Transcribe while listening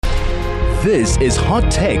This is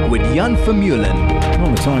Hot Tech with Jan Vermeulen. Well,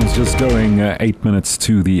 the time's just going 8 minutes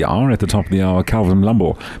to the hour. At the top of the hour, Calvin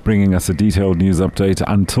Mlambo bringing us a detailed news update.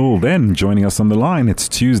 Until then, joining us on the line, it's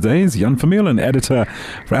Tuesdays, Jan Vermeulen, editor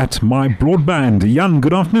at My Broadband. Jan,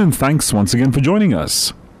 good afternoon. Thanks once again for joining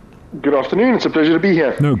us. Good afternoon. It's a pleasure to be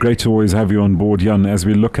here. No, great to always have you on board, Jan, as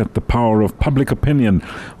we look at the power of public opinion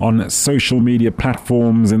on social media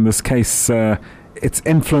platforms. In this case, its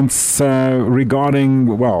influence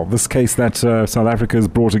regarding, well, this case that South Africa has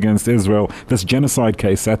brought against Israel, this genocide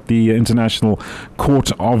case at the International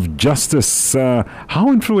Court of Justice.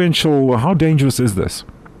 How influential, how dangerous is this?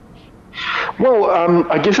 Well,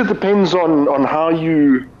 I guess it depends on how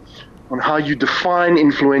you define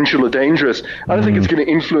influential or dangerous. I don't think it's going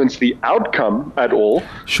to influence the outcome at all.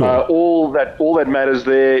 Sure. All that matters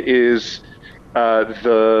there is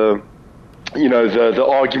the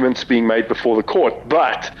arguments being made before the court.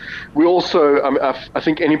 But we also, I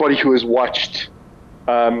think anybody who has watched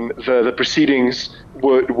the proceedings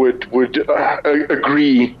would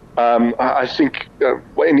agree. I think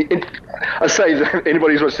I say that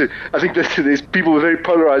anybody who's watched it, I think that there's people with very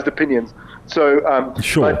polarized opinions. So,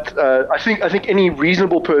 sure. But I think any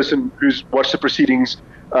reasonable person who's watched the proceedings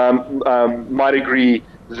might agree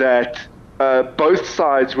that both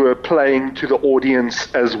sides were playing to the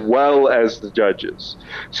audience as well as the judges.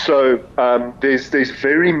 So there's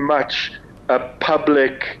very much a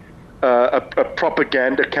public a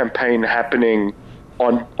propaganda campaign happening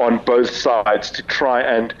on both sides to try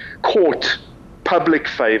and court public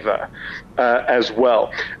favor as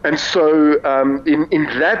well. And so in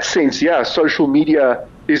that sense, yeah, social media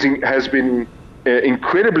has been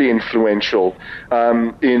incredibly influential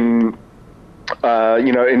in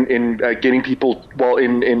getting people,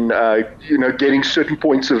 getting certain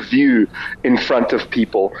points of view in front of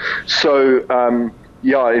people. So,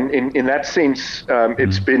 in that sense,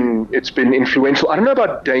 it's been influential. I don't know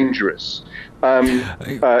about dangerous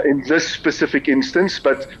in this specific instance,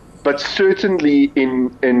 but certainly in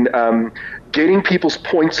getting people's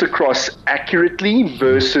points across accurately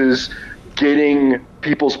versus getting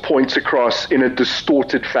people's points across in a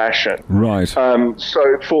distorted fashion. Right.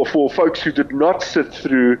 So for folks who did not sit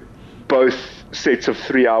through both sets of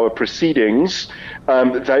 3-hour proceedings,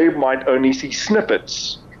 they might only see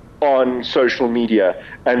snippets on social media,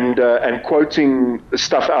 and quoting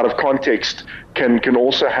stuff out of context can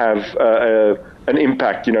also have an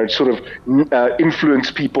impact, sort of influence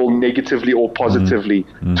people negatively or positively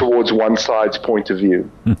towards one side's point of view.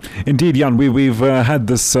 Indeed, Jan, we've had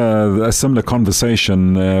this a similar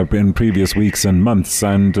conversation in previous weeks and months,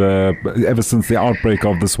 and ever since the outbreak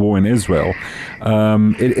of this war in Israel,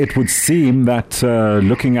 it would seem that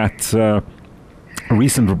looking at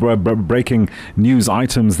recent breaking news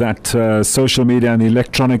items, that social media and the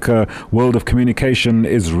electronic world of communication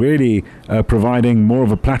is really providing more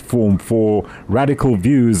of a platform for radical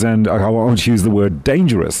views, and I won't use the word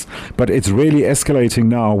dangerous, but it's really escalating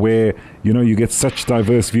now where you get such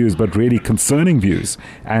diverse views but really concerning views,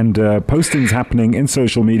 and postings happening in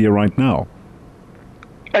social media right now.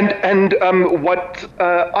 And what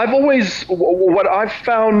I've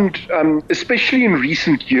found, especially in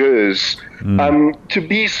recent years, to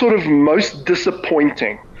be sort of most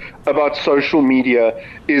disappointing about social media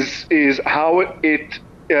is how it,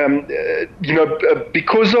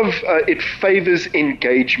 because of it favors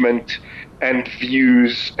engagement and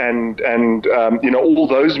views and all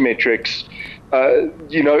those metrics.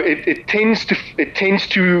 It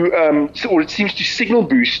seems to signal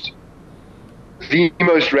boost the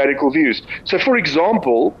most radical views. So, for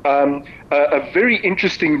example, a very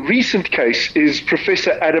interesting recent case is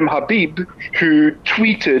Professor Adam Habib, who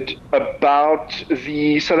tweeted about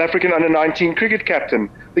the South African under-19 cricket captain.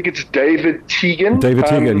 I think it's David Tegan. David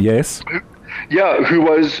Tegan, yes. Who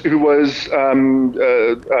was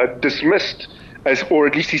dismissed, or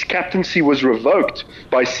at least his captaincy was revoked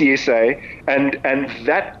by CSA, and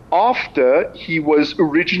that after he was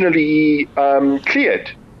originally cleared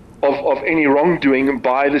of any wrongdoing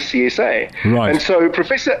by the CSA. Right. And so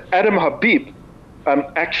Professor Adam Habib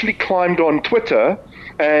actually climbed on Twitter,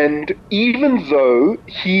 and even though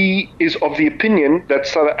he is of the opinion that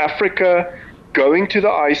South Africa going to the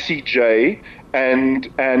ICJ and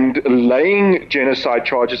laying genocide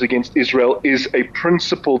charges against Israel is a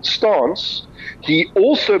principled stance, he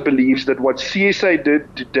also believes that what CSA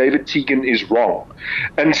did to David Tegan is wrong.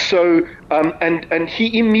 And so, and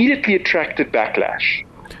he immediately attracted backlash.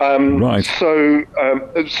 Right. So,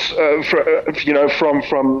 from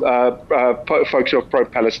folks who are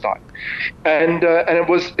pro-Palestine, and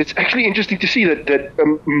it's actually interesting to see that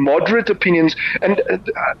moderate opinions and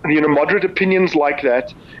moderate opinions like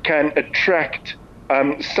that can attract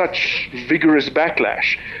such vigorous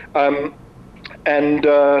backlash.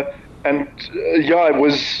 It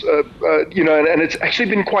was, and it's actually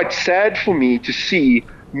been quite sad for me to see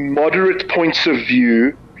moderate points of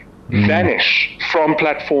view vanish from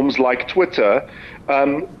platforms like Twitter,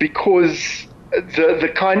 because the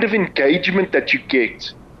kind of engagement that you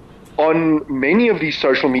get on many of these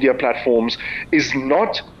social media platforms is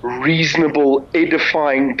not reasonable,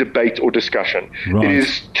 edifying debate or discussion. Right. It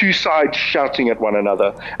is two sides shouting at one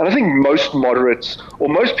another. And I think most moderates, or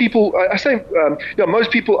most people,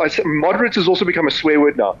 moderates has also become a swear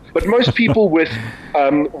word now, but most people with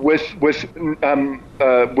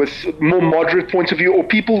more moderate points of view, or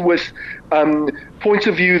people with points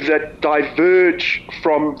of view that diverge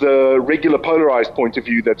from the regular polarized point of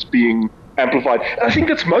view that's being amplified. And I think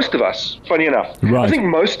that's most of us, funny enough. Right. I think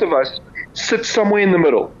most of us sit somewhere in the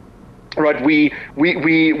middle. Right? We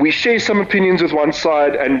share some opinions with one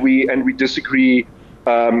side, and we disagree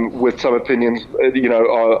with some opinions,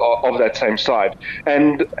 of that same side.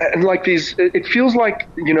 And like it feels like,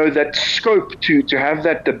 that scope to have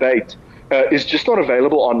that debate is just not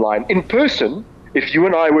available online. In person, if you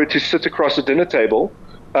and I were to sit across a dinner table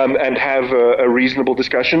and have a reasonable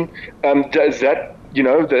discussion, that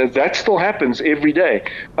still happens every day.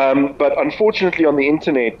 But unfortunately, on the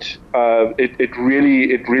internet, it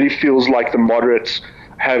really feels like the moderates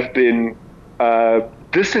have been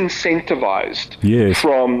disincentivized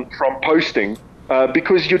from posting,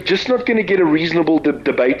 because you're just not going to get a reasonable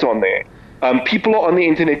debate on there. People are on the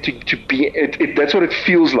internet to be. That's what it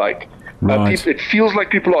feels like. Right. It feels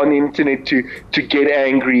like people are on the internet to get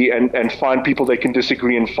angry and find people they can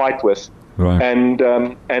disagree and fight with. Right. And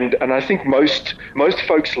I think most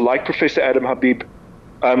folks like Professor Adam Habib,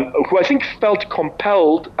 who I think felt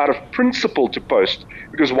compelled out of principle to post,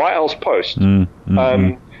 because why else post? We're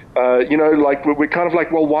kind of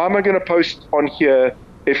like, well, why am I going to post on here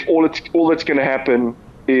if all that's going to happen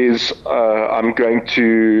is I'm going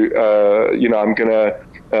to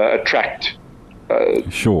attract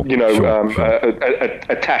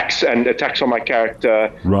attacks on my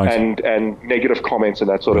character, right, and negative comments and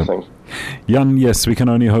that sort of thing. Jan, yes, we can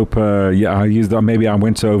only hope. I used maybe I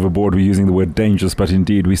went overboard with using the word dangerous, but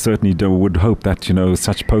indeed we certainly would hope that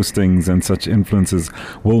such postings and such influences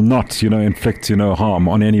will not inflict harm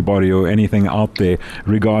on anybody or anything out there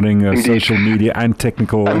regarding social media and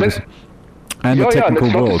technical and the technical and it's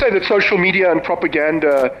world. Not to say that social media and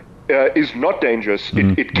propaganda is not dangerous.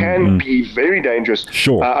 It can be very dangerous.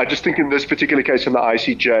 Sure. I just think in this particular case in the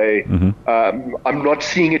ICJ, I'm not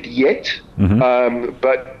seeing it yet. We'll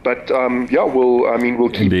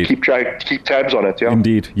keep tabs on it. Yeah.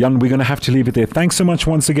 Indeed. Jan, we're going to have to leave it there. Thanks so much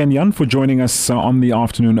once again, Jan, for joining us on the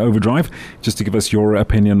Afternoon Overdrive, just to give us your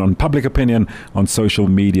opinion on public opinion on social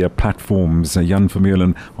media platforms. Jan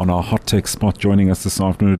Vermeulen on our Hot Tech Spot joining us this afternoon.